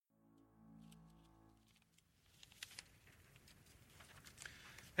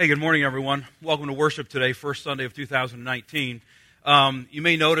Hey, good morning, everyone. Welcome to worship today, first Sunday of 2019. You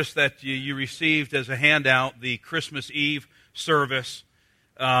may notice that you received as a handout the Christmas Eve service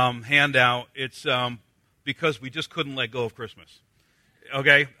handout. It's because we just couldn't let go of Christmas.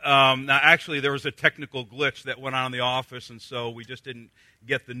 Okay? Now, actually, there was a technical glitch that went on in the office, and so we just didn't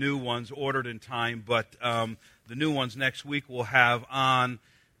get the new ones ordered in time. But the new ones next week will have on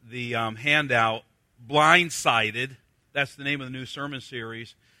the handout, Blindsided. That's the name of the new sermon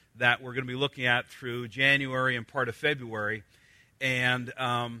series that we're going to be looking at through January and part of February. And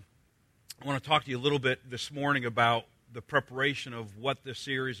I want to talk to you a little bit this morning about the preparation of what this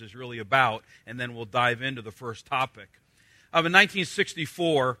series is really about, and then we'll dive into the first topic. In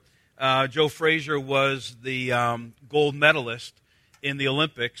 1964, Joe Frazier was the gold medalist in the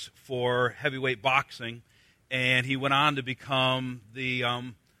Olympics for heavyweight boxing, and he went on to become the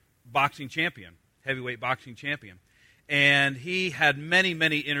boxing champion, heavyweight boxing champion. And he had many,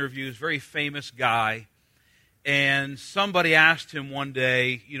 many interviews, very famous guy. And somebody asked him one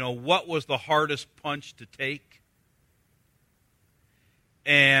day, what was the hardest punch to take?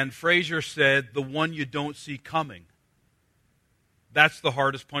 And Frazier said, the one you don't see coming. That's the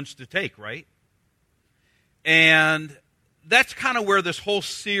hardest punch to take, right? And that's kind of where this whole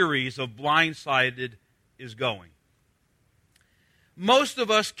series of Blindsided is going. Most of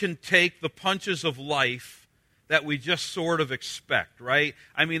us can take the punches of life that we just sort of expect, right?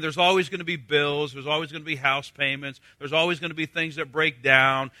 I mean, there's always going to be bills. There's always going to be house payments. There's always going to be things that break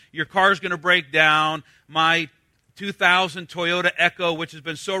down. Your car's going to break down. My 2000 Toyota Echo, which has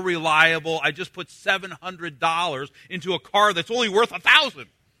been so reliable, I just put $700 into a car that's only worth $1,000.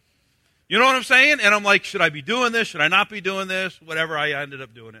 You know what I'm saying? And I'm like, should I be doing this? Should I not be doing this? Whatever, I ended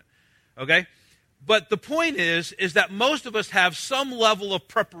up doing it. Okay? But the point is that most of us have some level of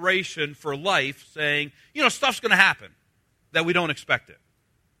preparation for life saying, stuff's going to happen, that we don't expect it.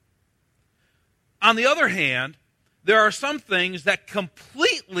 On the other hand, there are some things that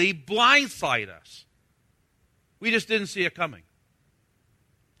completely blindside us. We just didn't see it coming.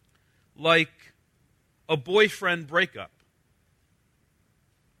 Like a boyfriend breakup,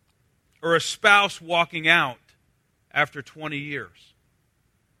 or a spouse walking out after 20 years.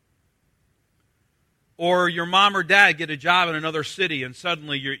 Or your mom or dad get a job in another city and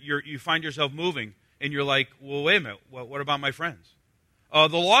suddenly you find yourself moving and you're like, well, wait a minute, what about my friends? The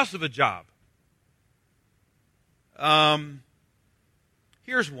loss of a job.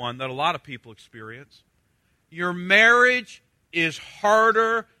 Here's one that a lot of people experience. Your marriage is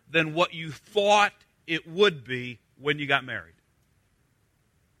harder than what you thought it would be when you got married.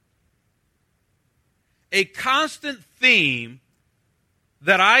 A constant theme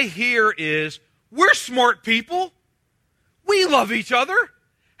that I hear is, we're smart people. We love each other.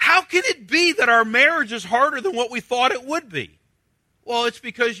 How can it be that our marriage is harder than what we thought it would be? Well, it's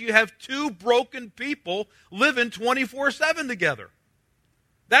because you have two broken people living 24/7 together.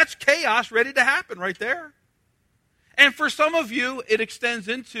 That's chaos ready to happen right there. And for some of you, it extends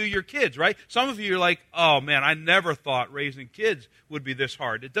into your kids, right? Some of you are like, oh man, I never thought raising kids would be this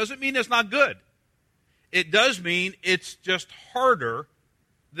hard. It doesn't mean it's not good. It does mean it's just harder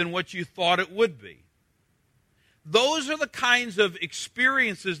than what you thought it would be. Those are the kinds of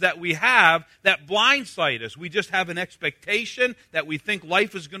experiences that we have that blindside us. We just have an expectation that we think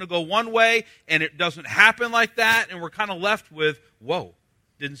life is going to go one way, and it doesn't happen like that, and we're kind of left with, whoa,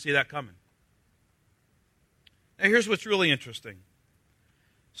 didn't see that coming. Now here's what's really interesting.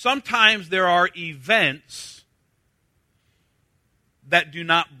 Sometimes there are events that do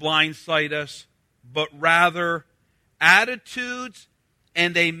not blindside us, but rather attitudes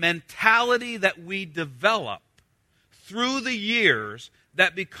and a mentality that we develop through the years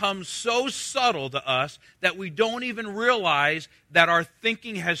that becomes so subtle to us that we don't even realize that our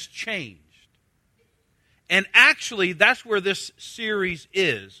thinking has changed. And actually, that's where this series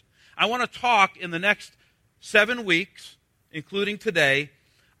is. I want to talk in the next 7 weeks, including today,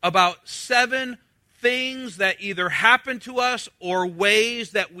 about 7 things that either happen to us or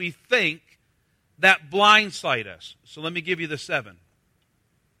ways that we think that blindside us. So let me give you the 7.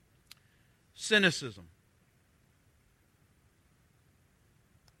 Cynicism,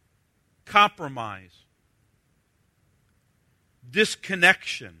 compromise,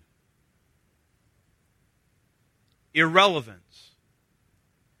 disconnection, irrelevance,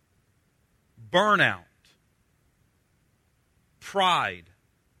 burnout, pride,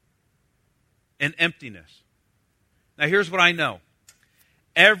 and emptiness. Now here's what I know.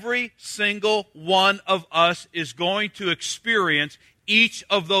 Every single one of us is going to experience each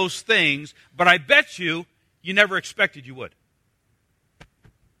of those things, but I bet you never expected you would.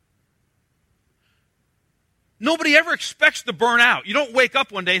 Nobody ever expects to burn out. You don't wake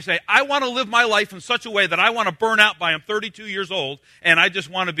up one day and say, I want to live my life in such a way that I want to burn out by I'm 32 years old and I just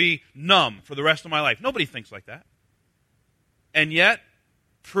want to be numb for the rest of my life. Nobody thinks like that. And yet,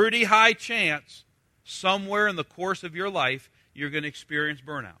 pretty high chance, somewhere in the course of your life, you're going to experience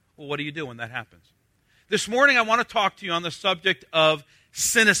burnout. Well, what do you do when that happens? This morning, I want to talk to you on the subject of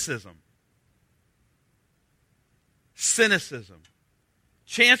cynicism. Cynicism.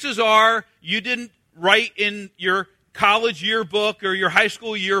 Chances are you didn't write in your college yearbook or your high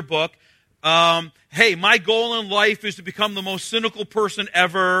school yearbook, hey, my goal in life is to become the most cynical person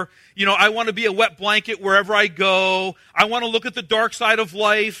ever. You know, I want to be a wet blanket wherever I go. I want to look at the dark side of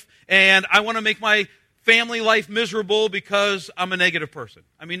life, and I want to make my family life miserable because I'm a negative person.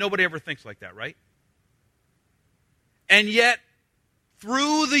 I mean, nobody ever thinks like that, right? And yet,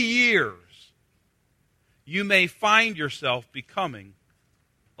 through the years, you may find yourself becoming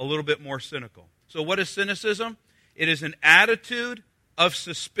a little bit more cynical. So what is cynicism? It is an attitude of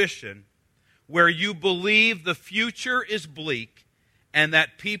suspicion where you believe the future is bleak and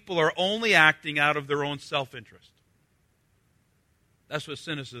that people are only acting out of their own self-interest. That's what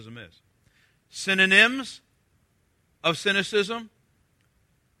cynicism is. Synonyms of cynicism: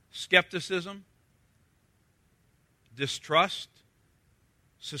 skepticism, distrust,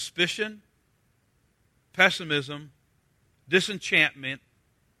 suspicion, pessimism, disenchantment,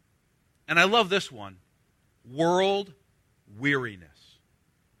 and I love this one, world weariness.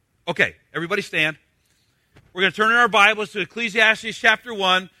 Okay, everybody stand. We're going to turn in our Bibles to Ecclesiastes chapter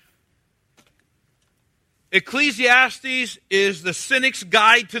 1. Ecclesiastes is the cynic's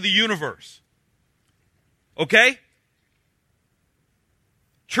guide to the universe. Okay?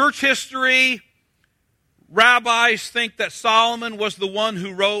 Church history, rabbis think that Solomon was the one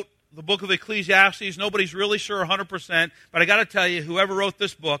who wrote the book of Ecclesiastes. Nobody's really sure 100%, but I got to tell you, whoever wrote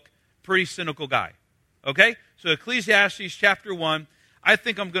this book, pretty cynical guy. Okay? So Ecclesiastes chapter 1, I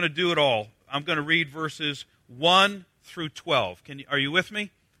think I'm going to do it all. I'm going to read verses 1 through 12. Are you with me?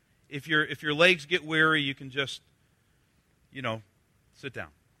 If your legs get weary, you can just, sit down.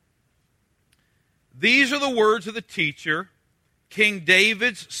 These are the words of the teacher, King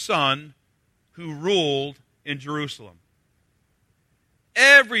David's son, who ruled in Jerusalem.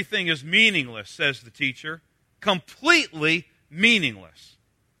 Everything is meaningless, says the teacher, completely meaningless.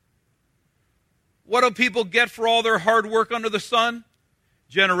 What do people get for all their hard work under the sun?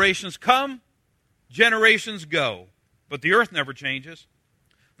 Generations come, generations go, but the earth never changes.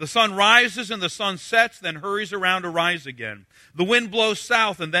 The sun rises and the sun sets, then hurries around to rise again. The wind blows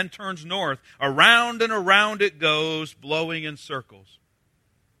south and then turns north. Around and around it goes, blowing in circles.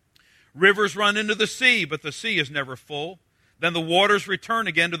 Rivers run into the sea, but the sea is never full. Then the waters return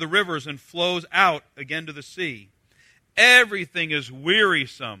again to the rivers and flows out again to the sea. Everything is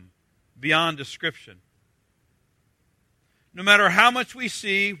wearisome beyond description. No matter how much we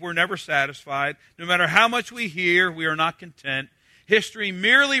see, we're never satisfied. No matter how much we hear, we are not content. History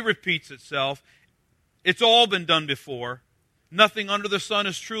merely repeats itself. It's all been done before. Nothing under the sun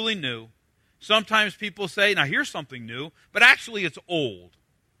is truly new. Sometimes people say, now here's something new, but actually it's old,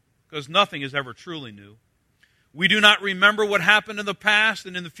 because nothing is ever truly new. We do not remember what happened in the past,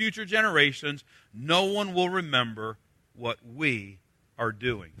 and in the future generations, no one will remember what we are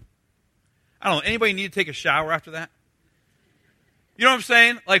doing. I don't know, anybody need to take a shower after that? You know what I'm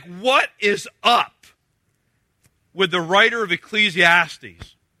saying? Like, what is up with the writer of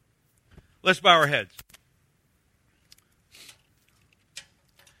Ecclesiastes? Let's bow our heads.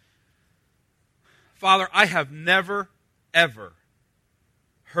 Father, I have never, ever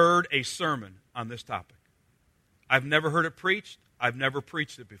heard a sermon on this topic. I've never heard it preached. I've never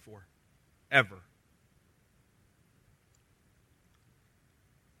preached it before. Ever.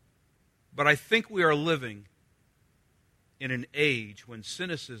 But I think we are living in an age when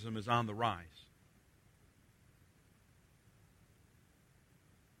cynicism is on the rise.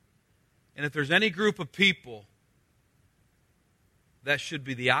 And if there's any group of people that should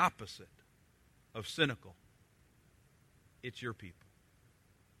be the opposite of cynical, it's your people.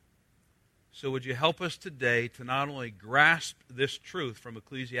 So would you help us today to not only grasp this truth from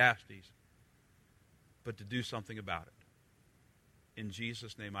Ecclesiastes, but to do something about it. In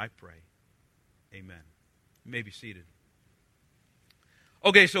Jesus' name I pray. Amen. You may be seated.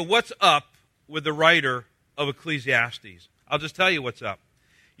 Okay, so what's up with the writer of Ecclesiastes? I'll just tell you what's up.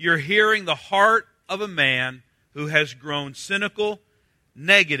 You're hearing the heart of a man who has grown cynical,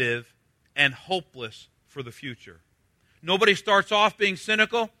 negative, and hopeless for the future. Nobody starts off being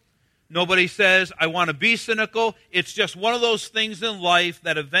cynical. Nobody says, I want to be cynical. It's just one of those things in life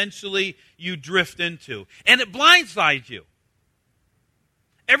that eventually you drift into. And it blindsides you.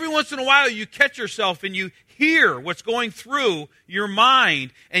 Every once in a while you catch yourself and you hear what's going through your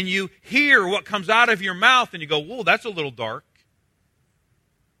mind and you hear what comes out of your mouth and you go, whoa, that's a little dark.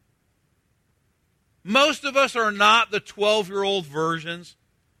 Most of us are not the 12-year-old versions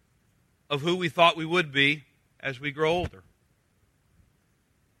of who we thought we would be as we grow older.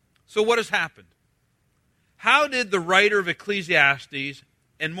 So what has happened? How did the writer of Ecclesiastes,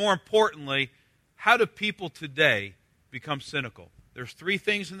 and more importantly, how do people today become cynical? There's three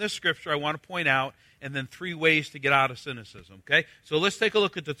things in this scripture I want to point out, and then three ways to get out of cynicism, okay? So let's take a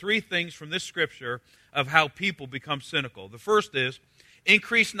look at the three things from this scripture of how people become cynical. The first is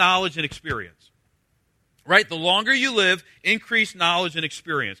increased knowledge and experience. Right? The longer you live, increased knowledge and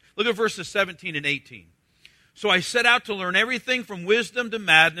experience. Look at verses 17 and 18. So I set out to learn everything from wisdom to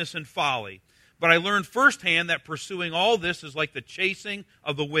madness and folly. But I learned firsthand that pursuing all this is like the chasing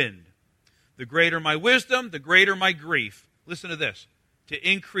of the wind. The greater my wisdom, the greater my grief. Listen to this. To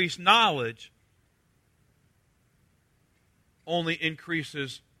increase knowledge only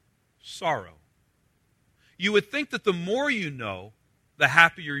increases sorrow. You would think that the more you know, the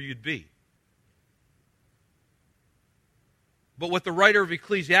happier you'd be. But what the writer of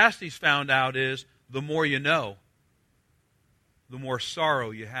Ecclesiastes found out is the more you know, the more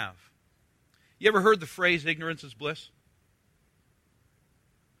sorrow you have. You ever heard the phrase, ignorance is bliss?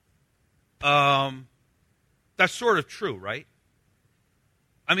 That's sort of true, right?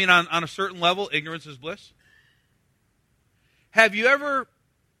 I mean, on a certain level, ignorance is bliss. Have you ever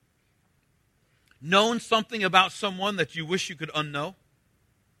known something about someone that you wish you could unknow?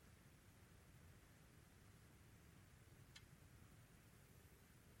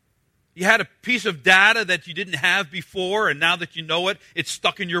 You had a piece of data that you didn't have before, and now that you know it, it's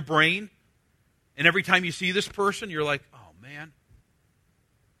stuck in your brain. And every time you see this person, you're like, oh, man.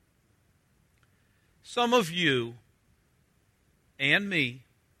 Some of you and me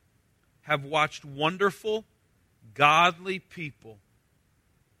have watched wonderful, godly people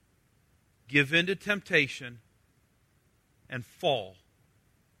give in to temptation and fall.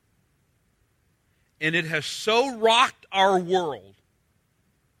 And it has so rocked our world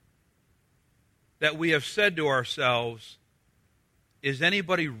that we have said to ourselves, is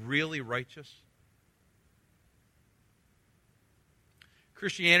anybody really righteous?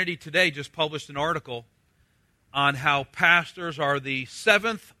 Christianity Today just published an article on how pastors are the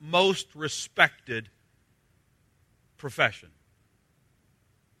 7th most respected profession.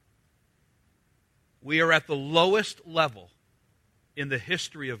 We are at the lowest level in the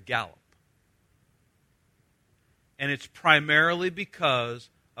history of Gallup. And it's primarily because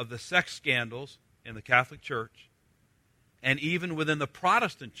of the sex scandals in the Catholic Church, and even within the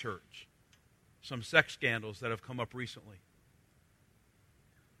Protestant Church, some sex scandals that have come up recently.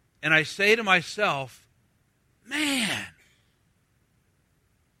 And I say to myself, man,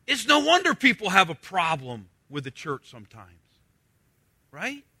 it's no wonder people have a problem with the church sometimes,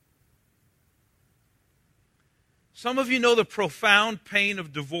 right? Some of you know the profound pain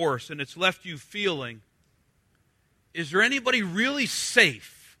of divorce, and it's left you feeling, is there anybody really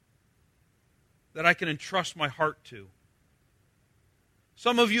safe that I can entrust my heart to?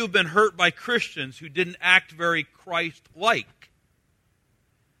 Some of you have been hurt by Christians who didn't act very Christ-like.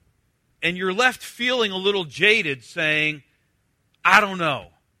 And you're left feeling a little jaded, saying, I don't know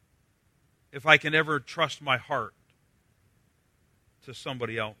if I can ever trust my heart to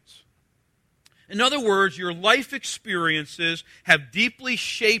somebody else. In other words, your life experiences have deeply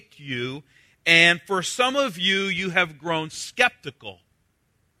shaped you, and for some of you, you have grown skeptical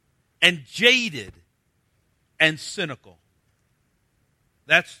and jaded and cynical.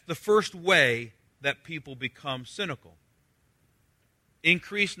 That's the first way that people become cynical.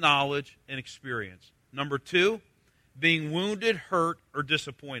 Increased knowledge and experience. Number 2, being wounded, hurt, or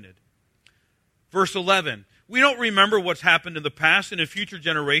disappointed. Verse 11, we don't remember what's happened in the past, and in future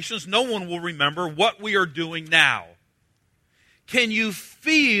generations, no one will remember what we are doing now. Can you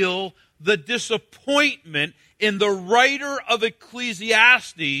feel the disappointment in the writer of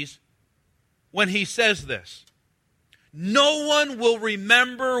Ecclesiastes when he says this? No one will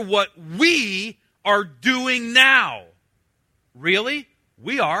remember what we are doing now. Really?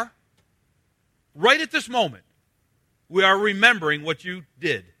 We are. Right at this moment, we are remembering what you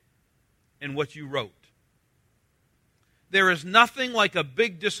did and what you wrote. There is nothing like a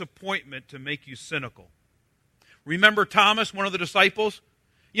big disappointment to make you cynical. Remember Thomas, one of the disciples?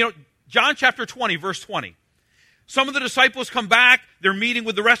 You know, John chapter 20, verse 20. Some of the disciples come back, they're meeting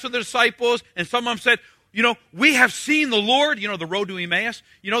with the rest of the disciples, and some of them said, you know, we have seen the Lord. You know, the road to Emmaus.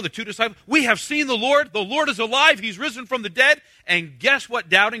 You know, the 2 disciples. We have seen the Lord. The Lord is alive. He's risen from the dead. And guess what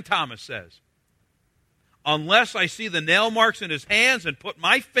doubting Thomas says? unless I see the nail marks in his hands and put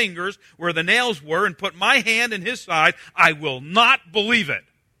my fingers where the nails were and put my hand in his side, I will not believe it.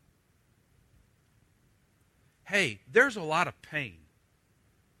 Hey, there's a lot of pain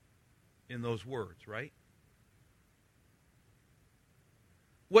in those words, right?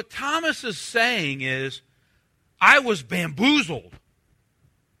 What Thomas is saying is, I was bamboozled.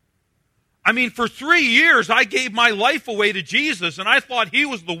 I mean, for 3 years, I gave my life away to Jesus, and I thought he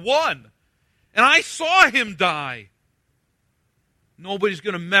was the one. And I saw him die. Nobody's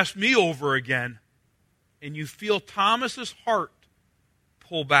going to mess me over again. And you feel Thomas's heart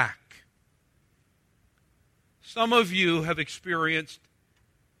pull back. Some of you have experienced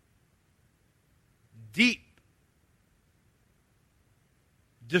deep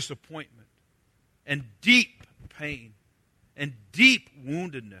disappointment and deep pain and deep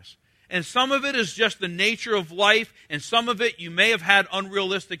woundedness. And some of it is just the nature of life, and some of it you may have had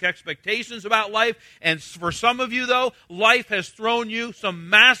unrealistic expectations about life, and for some of you, though, life has thrown you some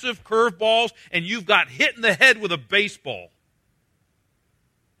massive curveballs, and you've got hit in the head with a baseball.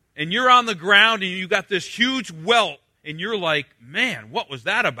 And you're on the ground, and you've got this huge welt, and you're like, man, what was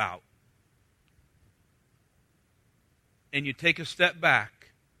that about? And you take a step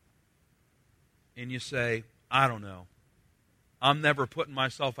back, and you say, I don't know. I'm never putting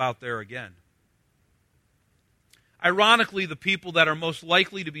myself out there again. Ironically, the people that are most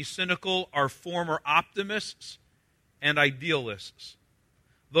likely to be cynical are former optimists and idealists.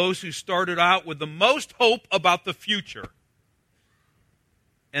 Those who started out with the most hope about the future.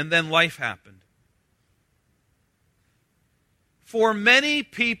 And then life happened. For many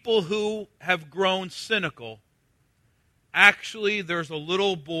people who have grown cynical, actually there's a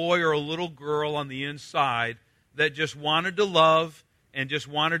little boy or a little girl on the inside that just wanted to love and just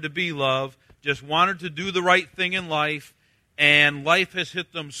wanted to be loved, just wanted to do the right thing in life, and life has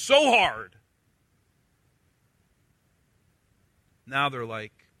hit them so hard. Now they're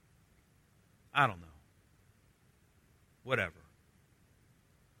like, I don't know. Whatever.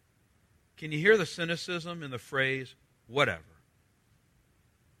 Can you hear the cynicism in the phrase, whatever?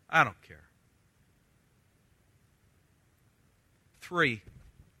 I don't care. 3,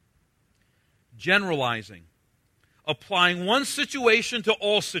 generalizing. Applying one situation to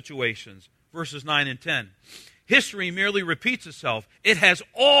all situations, verses 9 and 10. History merely repeats itself. It has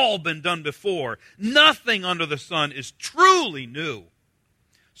all been done before. Nothing under the sun is truly new.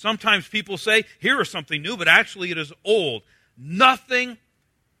 Sometimes people say, here is something new, but actually it is old. Nothing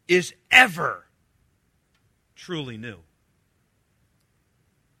is ever truly new.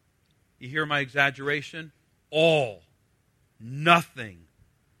 You hear my exaggeration? All. Nothing.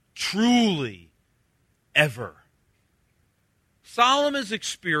 Truly ever. Solomon's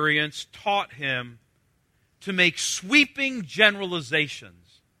experience taught him to make sweeping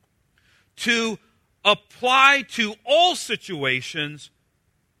generalizations, to apply to all situations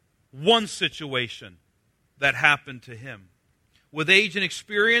one situation that happened to him. With age and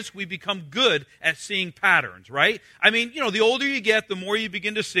experience, we become good at seeing patterns, right? I mean, the older you get, the more you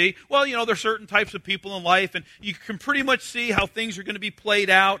begin to see, well, there's certain types of people in life, and you can pretty much see how things are going to be played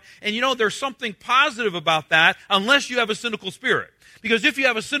out. And, there's something positive about that unless you have a cynical spirit. Because if you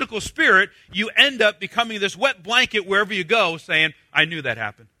have a cynical spirit, you end up becoming this wet blanket wherever you go, saying, I knew that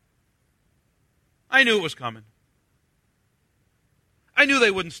happened. I knew it was coming. I knew they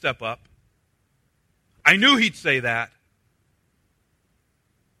wouldn't step up. I knew he'd say that.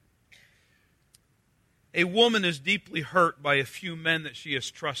 A woman is deeply hurt by a few men that she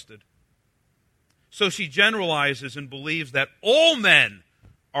has trusted. So she generalizes and believes that all men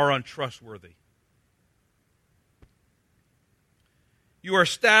are untrustworthy. You are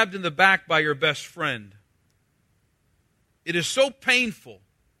stabbed in the back by your best friend. It is so painful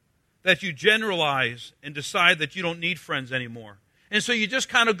that you generalize and decide that you don't need friends anymore. And so you just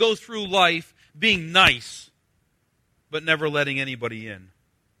kind of go through life being nice, but never letting anybody in.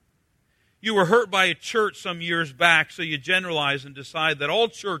 You were hurt by a church some years back, so you generalize and decide that all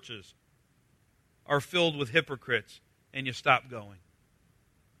churches are filled with hypocrites, and you stop going.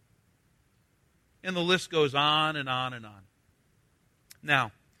 And the list goes on and on and on.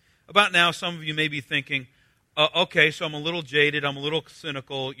 Now, some of you may be thinking, okay, so I'm a little jaded, I'm a little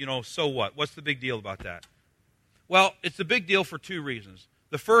cynical, so what? What's the big deal about that? Well, it's a big deal for 2 reasons.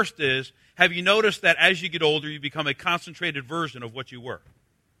 The first is, have you noticed that as you get older, you become a concentrated version of what you were?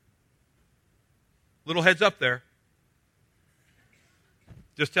 Little heads up there.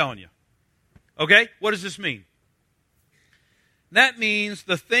 Just telling you. Okay? What does this mean? That means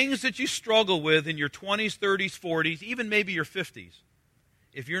the things that you struggle with in your 20s, 30s, 40s, even maybe your 50s,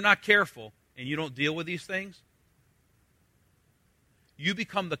 if you're not careful and you don't deal with these things, You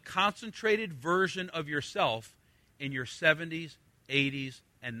become the concentrated version of yourself in your 70s, 80s,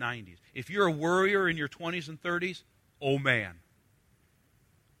 and 90s. If you're a worrier in your 20s and 30s, oh man.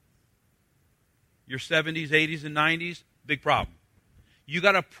 Your 70s, 80s, and 90s, big problem. You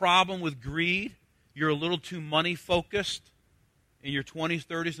got a problem with greed, you're a little too money focused in your 20s,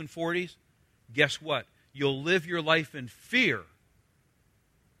 30s, and 40s, guess what? You'll live your life in fear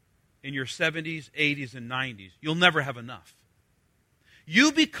in your 70s, 80s, and 90s. You'll never have enough.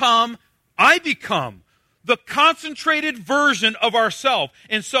 I become the concentrated version of ourselves.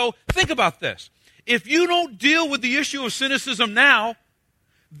 And so, think about this. If you don't deal with the issue of cynicism now,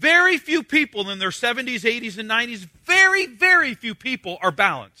 very few people in their 70s, 80s, and 90s, very, very few people are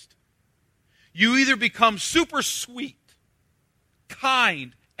balanced. You either become super sweet,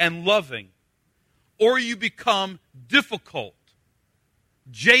 kind, and loving, or you become difficult,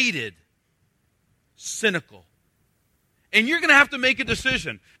 jaded, cynical. And you're going to have to make a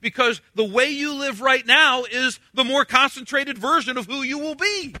decision, because the way you live right now is the more concentrated version of who you will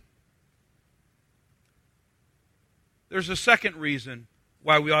be. There's a second reason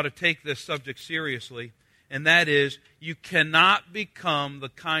why we ought to take this subject seriously, and that is you cannot become the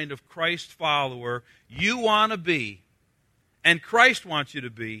kind of Christ follower you want to be and Christ wants you to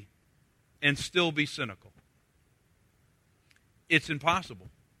be and still be cynical. It's impossible.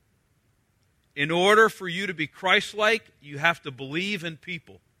 In order for you to be Christ-like, you have to believe in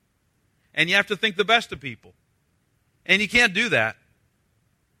people. And you have to think the best of people. And you can't do that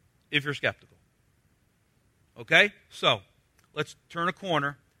if you're skeptical. Okay? So, let's turn a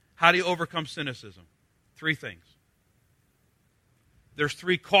corner. How do you overcome cynicism? 3 things. There's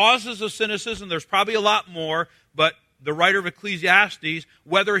 3 causes of cynicism. There's probably a lot more, but the writer of Ecclesiastes,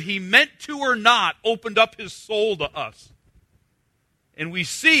 whether he meant to or not, opened up his soul to us. And we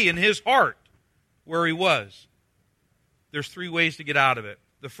see in his heart where he was. There's 3 ways to get out of it.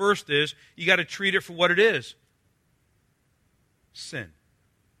 The first is, you got to treat it for what it is. Sin.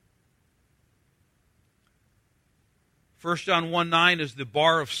 1 John 1:9 is the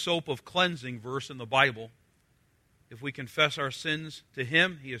bar of soap of cleansing verse in the Bible. If we confess our sins to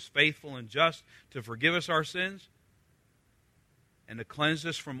him, he is faithful and just to forgive us our sins and to cleanse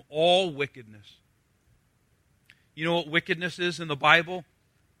us from all wickedness. You know what wickedness is in the Bible?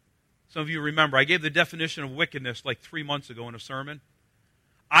 Some of you remember, I gave the definition of wickedness like 3 months ago in a sermon.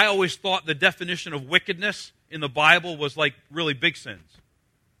 I always thought the definition of wickedness in the Bible was like really big sins.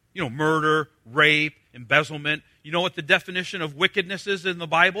 You know, murder, rape, embezzlement. You know what the definition of wickedness is in the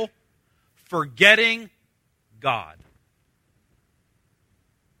Bible? Forgetting God.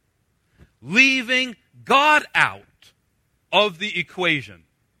 Leaving God out of the equation.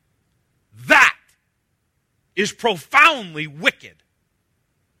 That is profoundly wicked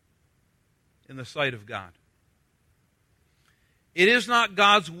in the sight of God. It is not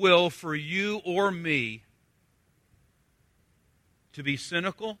God's will for you or me to be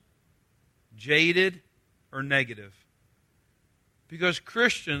cynical, jaded, or negative. Because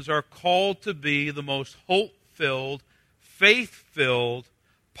Christians are called to be the most hope-filled, faith-filled,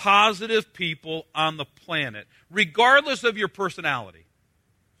 positive people on the planet, regardless of your personality.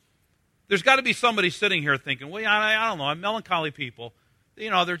 There's got to be somebody sitting here thinking, well, I don't know, I'm melancholy people. You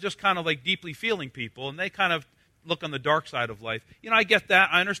know, they're just kind of like deeply feeling people, and they kind of look on the dark side of life. You know, I get that,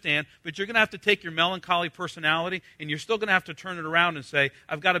 I understand, but you're going to have to take your melancholy personality, and you're still going to have to turn it around and say,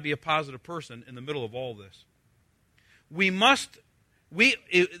 I've got to be a positive person in the middle of all this.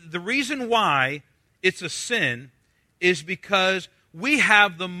 The reason why it's a sin is because we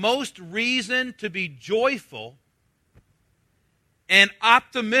have the most reason to be joyful and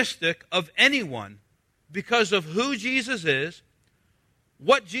optimistic of anyone because of who Jesus is,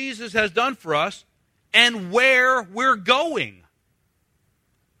 what Jesus has done for us, and where we're going.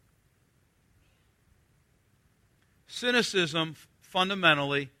 Cynicism,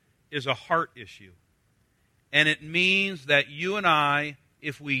 fundamentally, is a heart issue. And it means that you and I,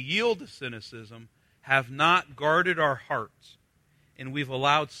 if we yield to cynicism, have not guarded our hearts, and we've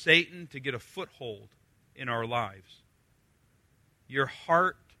allowed Satan to get a foothold in our lives. Your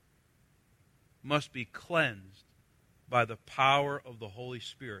heart must be cleansed by the power of the Holy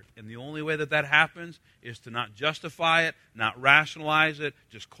Spirit. And the only way that that happens is to not justify it, not rationalize it,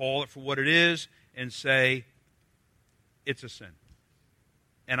 just call it for what it is and say, it's a sin.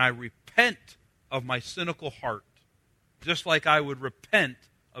 And I repent of my cynical heart, just like I would repent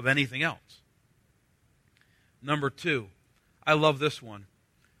of anything else. Number 2, I love this one.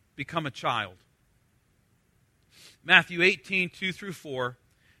 Become a child. Matthew 18:2-4,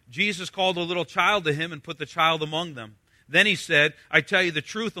 Jesus called a little child to him and put the child among them. Then he said, I tell you the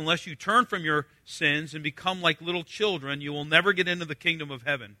truth, unless you turn from your sins and become like little children, you will never get into the kingdom of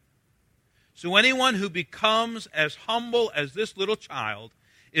heaven. So anyone who becomes as humble as this little child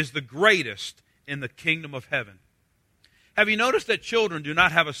is the greatest in the kingdom of heaven. Have you noticed that children do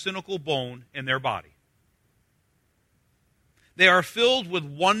not have a cynical bone in their body? They are filled with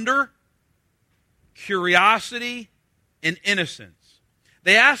wonder, curiosity, and innocence.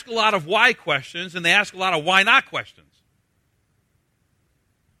 They ask a lot of why questions, and they ask a lot of why not questions.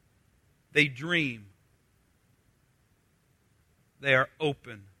 They dream. They are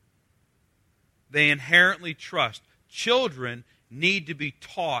open. They inherently trust. Children need to be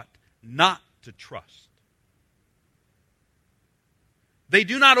taught not to trust. They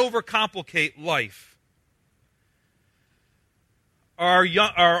do not overcomplicate life.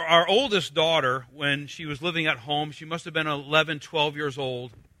 Our oldest daughter, when she was living at home, she must have been 11, 12 years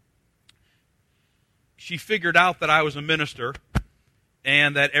old. She figured out that I was a minister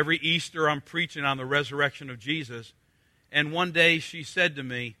and that every Easter I'm preaching on the resurrection of Jesus. And one day she said to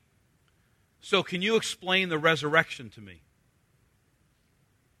me, so can you explain the resurrection to me?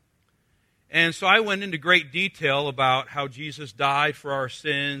 And so I went into great detail about how Jesus died for our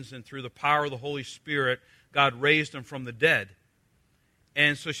sins, and through the power of the Holy Spirit, God raised him from the dead.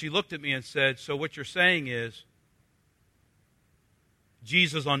 And so she looked at me and said, so what you're saying is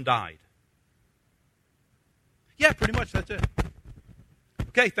Jesus undied. Yeah, pretty much, that's it.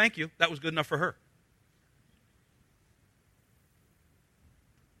 Okay, thank you. That was good enough for her.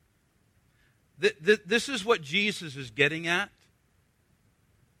 This is what Jesus is getting at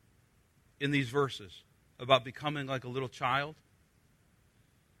in these verses about becoming like a little child.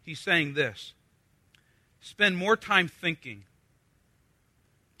 He's saying this: spend more time thinking.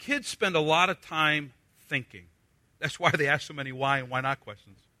 Kids spend a lot of time thinking. That's why they ask so many why and why not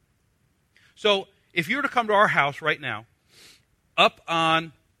questions. So if you were to come to our house right now, up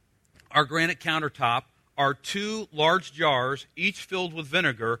on our granite countertop are 2 large jars, each filled with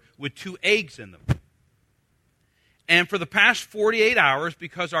vinegar, with 2 eggs in them. And for the past 48 hours,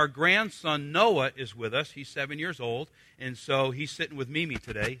 because our grandson Noah is with us, he's 7 years old, and so he's sitting with Mimi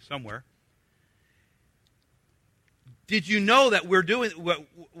today somewhere. Did you know that we're doing,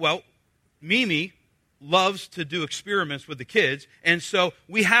 well, Mimi loves to do experiments with the kids, and so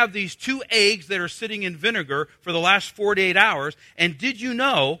we have these 2 eggs that are sitting in vinegar for the last 48 hours, and did you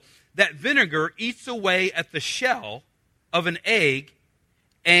know that vinegar eats away at the shell of an egg,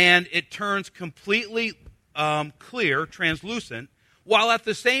 and it turns completely clear, translucent, while at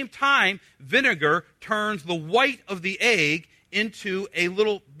the same time, vinegar turns the white of the egg into a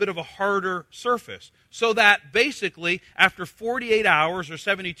little bit of a harder surface. So that basically, after 48 hours or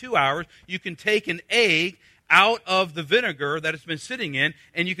 72 hours, you can take an egg out of the vinegar that it's been sitting in,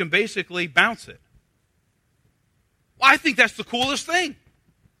 and you can basically bounce it. Well, I think that's the coolest thing.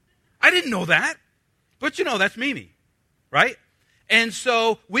 I didn't know that. But you know, that's Mimi, right? And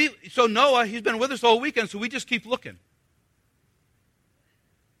so Noah, he's been with us all weekend, so we just keep looking.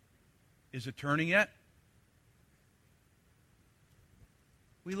 Is it turning yet?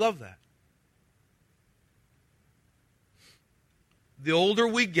 We love that. The older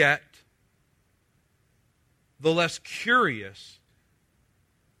we get, the less curious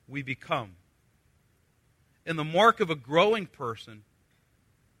we become. And the mark of a growing person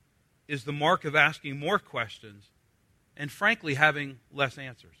is the mark of asking more questions and, frankly, having less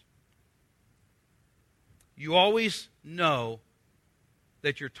answers. You always know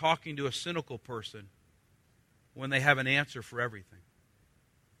that you're talking to a cynical person when they have an answer for everything.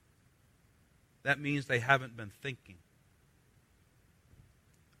 That means they haven't been thinking.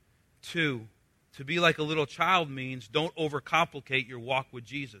 2, to be like a little child means don't overcomplicate your walk with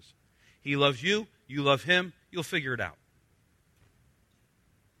Jesus. He loves you, you love him, you'll figure it out.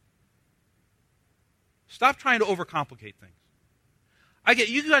 Stop trying to overcomplicate things.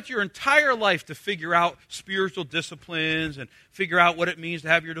 You got your entire life to figure out spiritual disciplines and figure out what it means to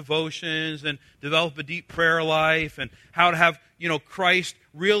have your devotions and develop a deep prayer life and how to have, Christ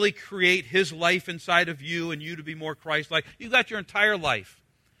really create his life inside of you and you to be more Christ-like. You got your entire life.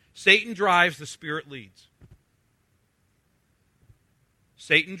 Satan drives, the Spirit leads.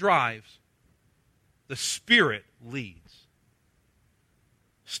 Satan drives, the Spirit leads.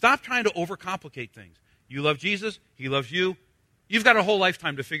 Stop trying to overcomplicate things. You love Jesus, he loves you. You've got a whole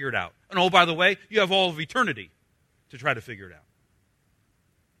lifetime to figure it out. And oh, by the way, you have all of eternity to try to figure it out.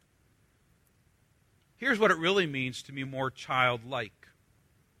 Here's what it really means to be more childlike.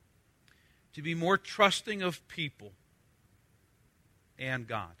 To be more trusting of people and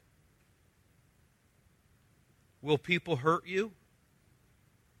God. Will people hurt you?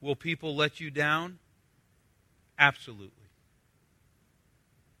 Will people let you down? Absolutely.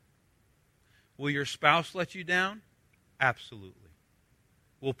 Will your spouse let you down? Absolutely.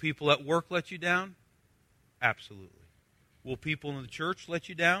 Will people at work let you down? Absolutely. Will people in the church let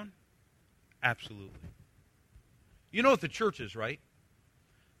you down? Absolutely. You know what the church is, right?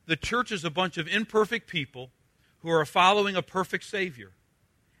 The church is a bunch of imperfect people who are following a perfect Savior.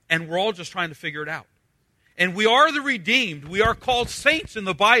 And we're all just trying to figure it out. And we are the redeemed. We are called saints in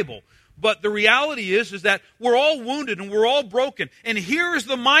the Bible. But the reality is that we're all wounded and we're all broken. And here is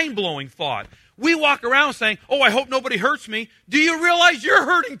the mind-blowing thought. We walk around saying, oh, I hope nobody hurts me. Do you realize you're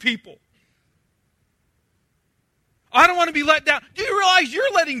hurting people? I don't want to be let down. Do you realize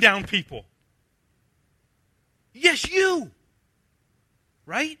you're letting down people? Yes, you.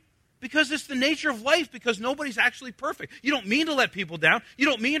 Right? Because it's the nature of life, because nobody's actually perfect. You don't mean to let people down. You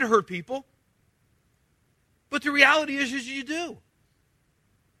don't mean to hurt people. But the reality is you do.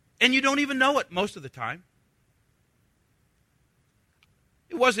 And you don't even know it most of the time.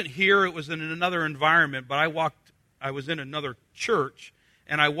 It wasn't here, it was in another environment, but I was in another church,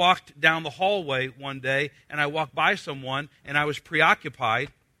 and I walked down the hallway one day, and I walked by someone, and I was preoccupied.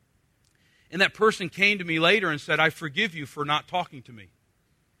 And that person came to me later and said, I forgive you for not talking to me.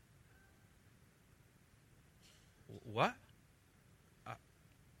 What?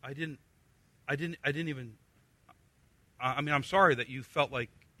 I didn't even, I'm sorry that you felt like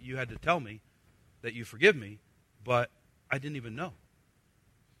you had to tell me that you forgive me, but I didn't even know.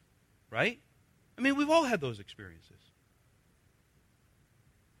 Right? I mean, we've all had those experiences.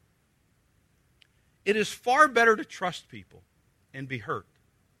 It is far better to trust people and be hurt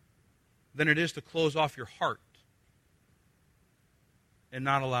than it is to close off your heart and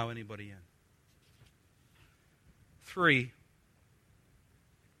not allow anybody in. 3,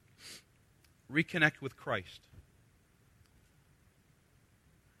 reconnect with Christ.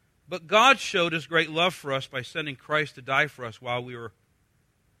 But God showed His great love for us by sending Christ to die for us while we were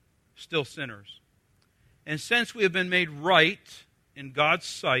still sinners. And since we have been made right in God's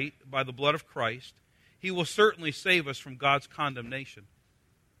sight by the blood of Christ, He will certainly save us from God's condemnation.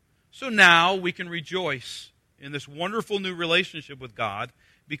 So now we can rejoice in this wonderful new relationship with God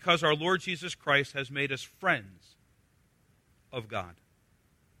because our Lord Jesus Christ has made us friends of God.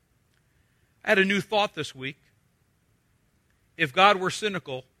 I had a new thought this week. If God were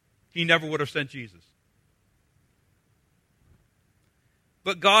cynical, He never would have sent Jesus.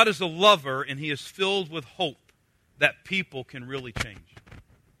 But God is a lover, and He is filled with hope that people can really change.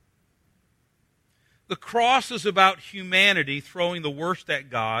 The cross is about humanity throwing the worst at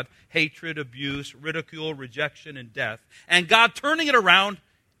God, hatred, abuse, ridicule, rejection, and death, and God turning it around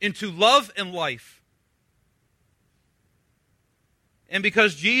into love and life. And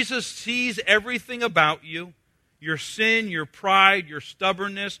because Jesus sees everything about you, your sin, your pride, your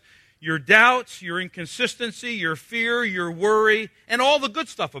stubbornness, your doubts, your inconsistency, your fear, your worry, and all the good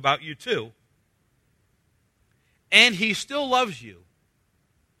stuff about you too. And He still loves you.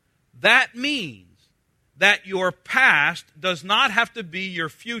 That means that your past does not have to be your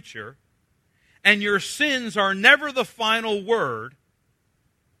future, and your sins are never the final word,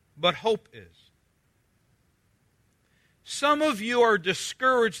 but hope is. Some of you are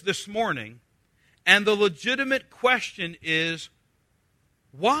discouraged this morning, and the legitimate question is,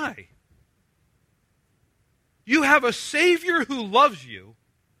 why? You have a Savior who loves you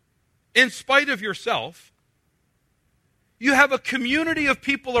in spite of yourself. You have a community of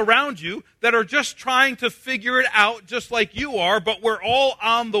people around you that are just trying to figure it out just like you are, but we're all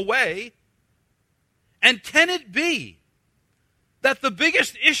on the way. And can it be that the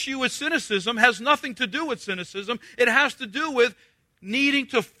biggest issue with cynicism has nothing to do with cynicism? It has to do with needing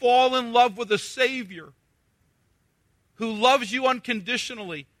to fall in love with a Savior who loves you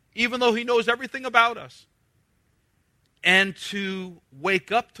unconditionally, even though He knows everything about us. And to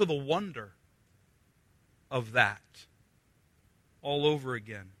wake up to the wonder of that all over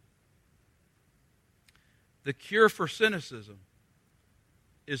again. The cure for cynicism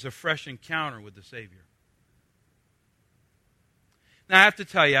is a fresh encounter with the Savior. Now I have to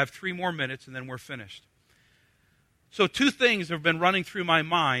tell you, I have 3 more minutes and then we're finished. So 2 things have been running through my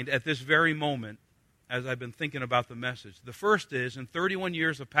mind at this very moment as I've been thinking about the message. The first is, in 31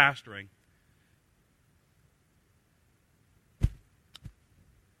 years of pastoring,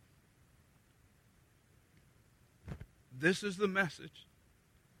 this is the message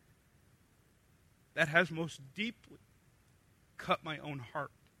that has most deeply cut my own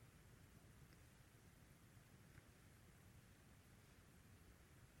heart.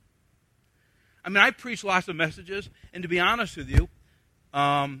 I mean, I preach lots of messages, and to be honest with you,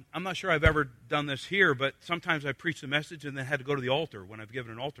 I'm not sure I've ever done this here, but sometimes I preach the message and then had to go to the altar when I've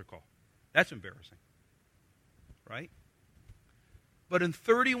given an altar call. That's embarrassing, right? But in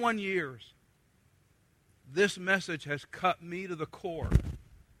 31 years, this message has cut me to the core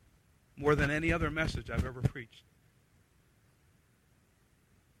more than any other message I've ever preached.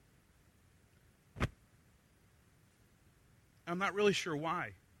 I'm not really sure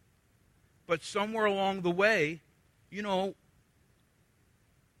why. But somewhere along the way, you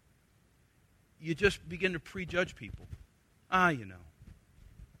just begin to prejudge people.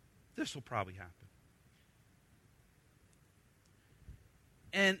 This will probably happen.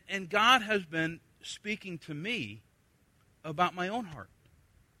 And God has been speaking to me about my own heart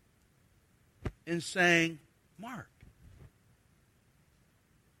and saying, Mark,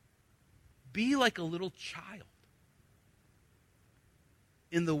 be like a little child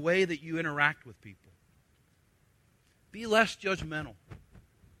in the way that you interact with people. Be less judgmental.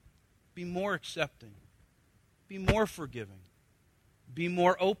 Be more accepting. Be more forgiving. Be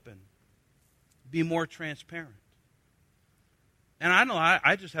more open. Be more transparent. And I know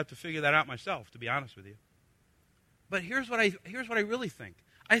I just have to figure that out myself, to be honest with you. But here's what I really think.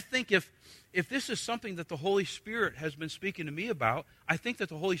 I think if this is something that the Holy Spirit has been speaking to me about, I think that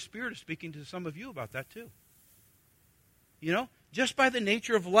the Holy Spirit is speaking to some of you about that too. Just by the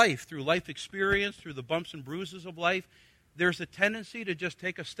nature of life, through life experience, through the bumps and bruises of life, there's a tendency to just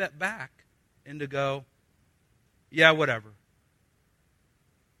take a step back and to go, yeah, whatever.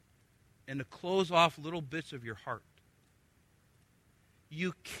 And to close off little bits of your heart.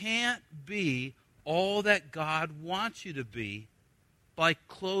 You can't be all that God wants you to be by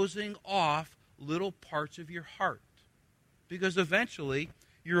closing off little parts of your heart. Because eventually,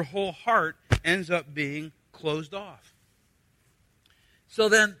 your whole heart ends up being closed off. So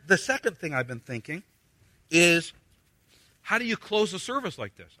then, the second thing I've been thinking is, how do you close a service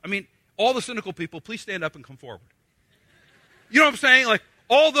like this? I mean, all the cynical people, please stand up and come forward. You know what I'm saying? Like,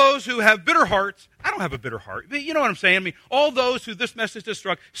 all those who have bitter hearts, I don't have a bitter heart, but you know what I'm saying? I mean, all those who this message has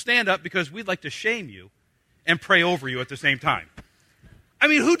struck, stand up because we'd like to shame you and pray over you at the same time. I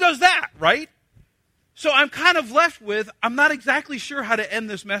mean, who does that, right? So I'm kind of left with, I'm not exactly sure how to end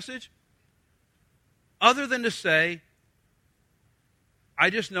this message other than to say, I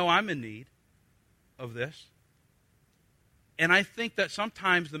just know I'm in need of this. And I think that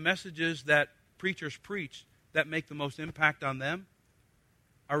sometimes the messages that preachers preach that make the most impact on them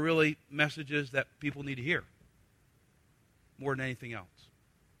are really messages that people need to hear more than anything else.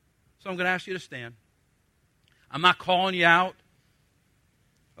 So I'm going to ask you to stand. I'm not calling you out.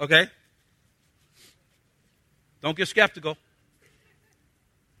 Okay? Don't get skeptical.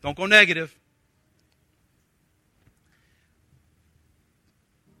 Don't go negative.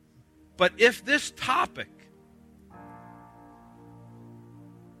 But if this topic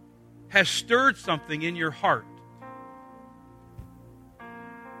has stirred something in your heart,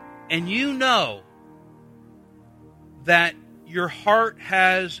 and you know that your heart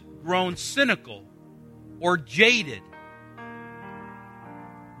has grown cynical or jaded,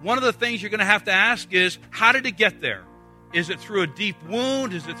 one of the things you're going to have to ask is, how did it get there? Is it through a deep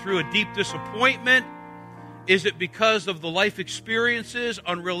wound? Is it through a deep disappointment? Is it because of the life experiences,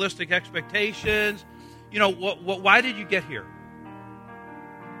 unrealistic expectations? Why did you get here?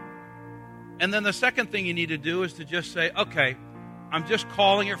 And then the second thing you need to do is to just say, okay, I'm just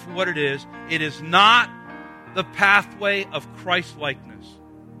calling it for what it is. It is not the pathway of Christ-likeness.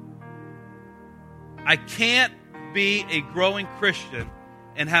 I can't be a growing Christian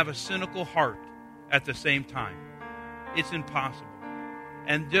and have a cynical heart at the same time. It's impossible.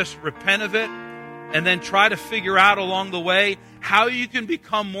 And just repent of it, and then try to figure out along the way how you can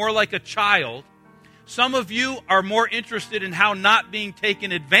become more like a child. Some of you are more interested in how not being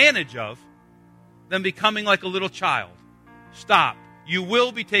taken advantage of than becoming like a little child. Stop. You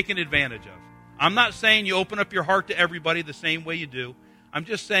will be taken advantage of. I'm not saying you open up your heart to everybody the same way you do. I'm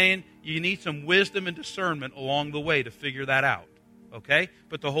just saying you need some wisdom and discernment along the way to figure that out. Okay?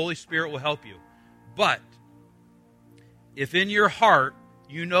 But the Holy Spirit will help you. But if in your heart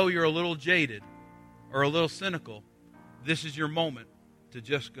you know you're a little jaded or a little cynical, this is your moment to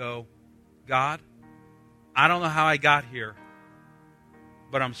just go, God, I don't know how I got here,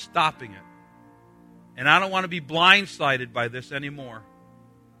 but I'm stopping it. And I don't want to be blindsided by this anymore.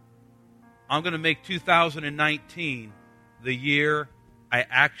 I'm going to make 2019 the year I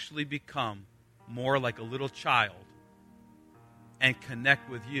actually become more like a little child and connect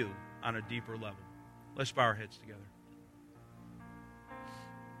with you on a deeper level. Let's bow our heads together.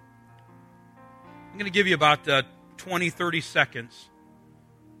 I'm going to give you about 20, 30 seconds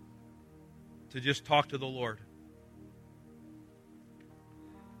to just talk to the Lord.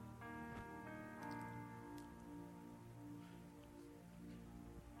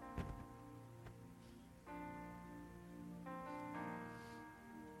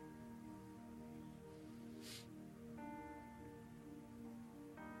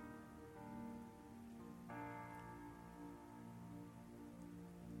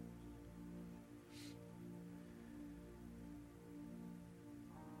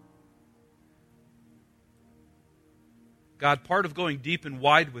 God, part of going deep and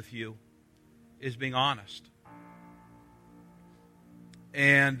wide with you is being honest.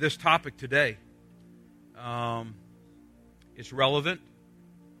 And this topic today is relevant.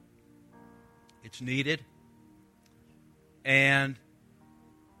 It's needed. And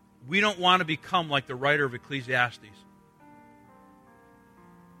we don't want to become like the writer of Ecclesiastes.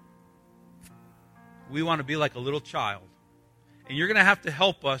 We want to be like a little child. And you're going to have to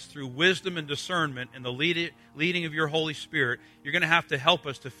help us through wisdom and discernment and the leading of your Holy Spirit. You're going to have to help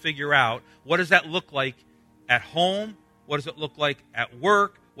us to figure out, what does that look like at home? What does it look like at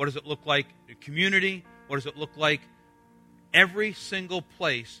work? What does it look like in community? What does it look like every single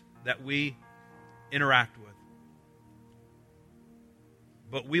place that we interact with?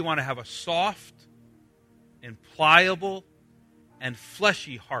 But we want to have a soft and pliable and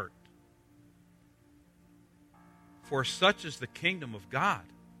fleshy heart. For such is the kingdom of God.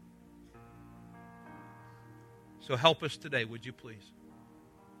 So help us today, would you please?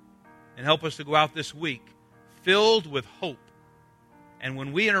 And help us to go out this week filled with hope. And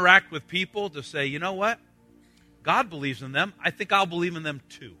when we interact with people, to say, you know what? God believes in them. I think I'll believe in them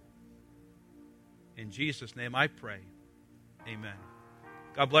too. In Jesus' name I pray. Amen.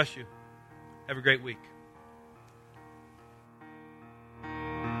 God bless you. Have a great week.